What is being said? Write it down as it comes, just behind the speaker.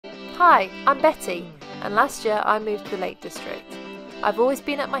Hi, I'm Betty, and last year I moved to the Lake District. I've always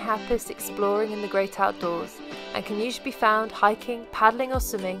been at my happiest exploring in the great outdoors, and can usually be found hiking, paddling or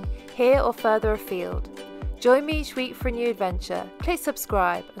swimming, here or further afield. Join me each week for a new adventure. Click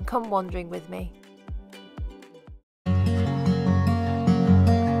subscribe and come wandering with me.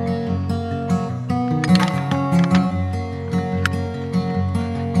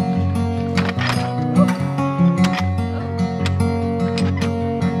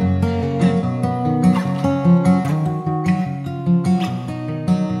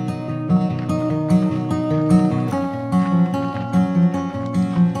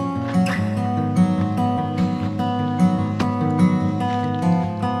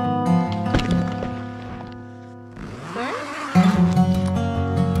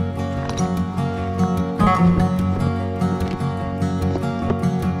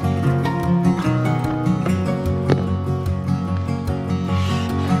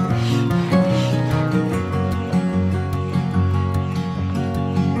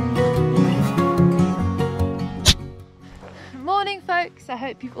 I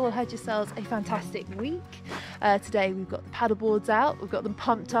hope you've all had yourselves a fantastic week. Today we've got the paddle boards out, we've got them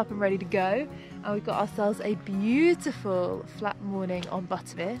pumped up and ready to go, and we've got ourselves a beautiful flat morning on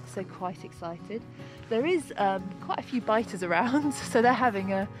Buttermere, so quite excited. There is quite a few biters around, so they're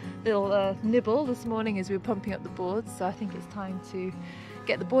having a little nibble this morning as we were pumping up the boards, so I think it's time to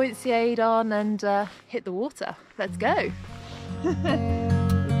get the buoyancy aid on and hit the water. Let's go!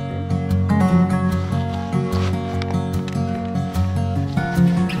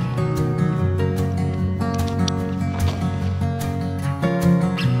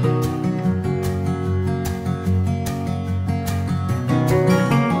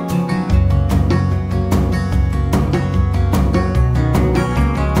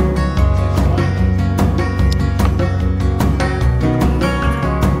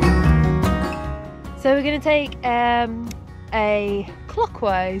 So we're going to take a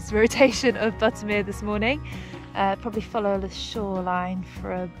clockwise rotation of Buttermere this morning, probably follow the shoreline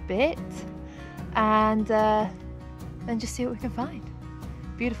for a bit, and then just see what we can find.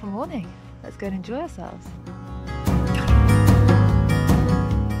 Beautiful morning, let's go and enjoy ourselves.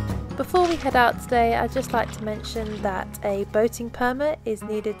 Before we head out today, I'd just like to mention that a boating permit is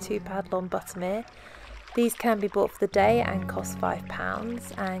needed to paddle on Buttermere. These can be bought for the day and cost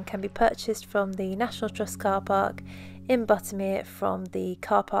 £5 and can be purchased from the National Trust car park in Buttermere from the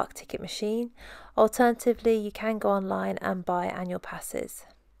car park ticket machine. Alternatively, you can go online and buy annual passes.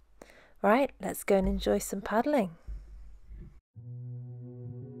 Right, let's go and enjoy some paddling.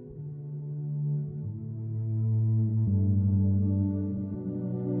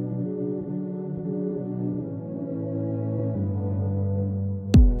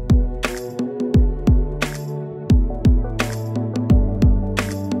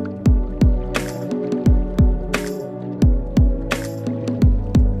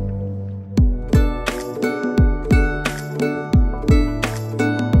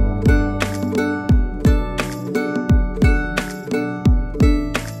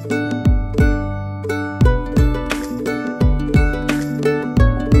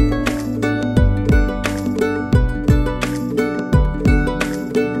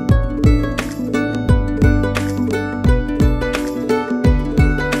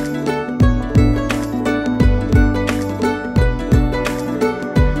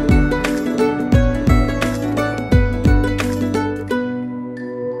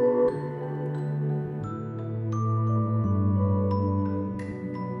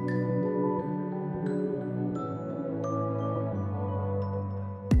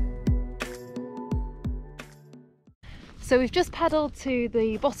 So we've just paddled to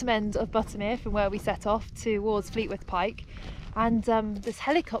the bottom end of Buttermere from where we set off towards Fleetwith Pike, and this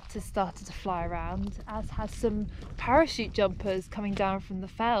helicopter started to fly around, as has some parachute jumpers coming down from the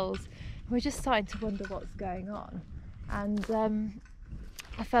fells. We're just starting to wonder what's going on, and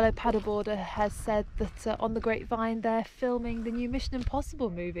a fellow paddleboarder has said that on the grapevine they're filming the new Mission Impossible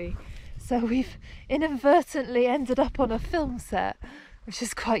movie, so we've inadvertently ended up on a film set, which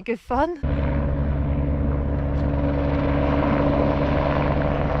is quite good fun.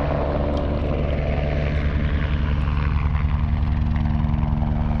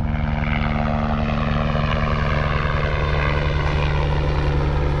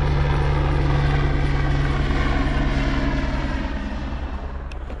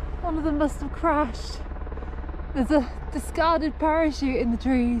 One of them must have crashed. There's a discarded parachute in the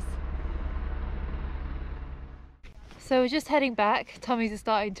trees. So we're just heading back. Tummies are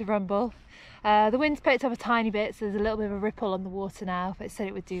starting to rumble. The wind's picked up a tiny bit, so there's a little bit of a ripple on the water now, but it said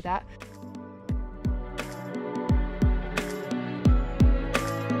it would do that.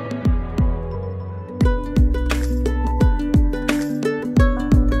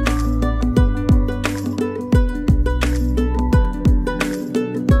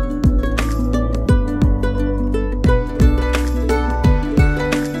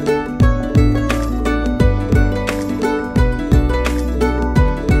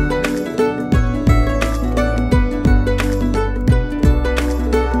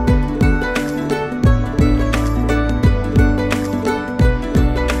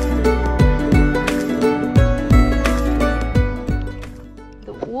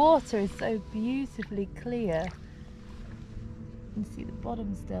 water is so beautifully clear. You can see the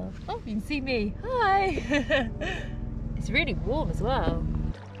bottom still. Oh, you can see me. Hi! It's really warm as well.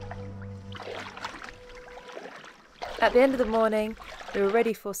 At the end of the morning, we were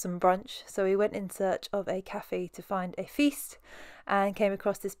ready for some brunch, so we went in search of a cafe to find a feast and came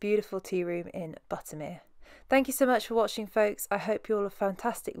across this beautiful tea room in Buttermere. Thank you so much for watching, folks. I hope you all have a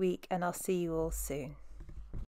fantastic week, and I'll see you all soon.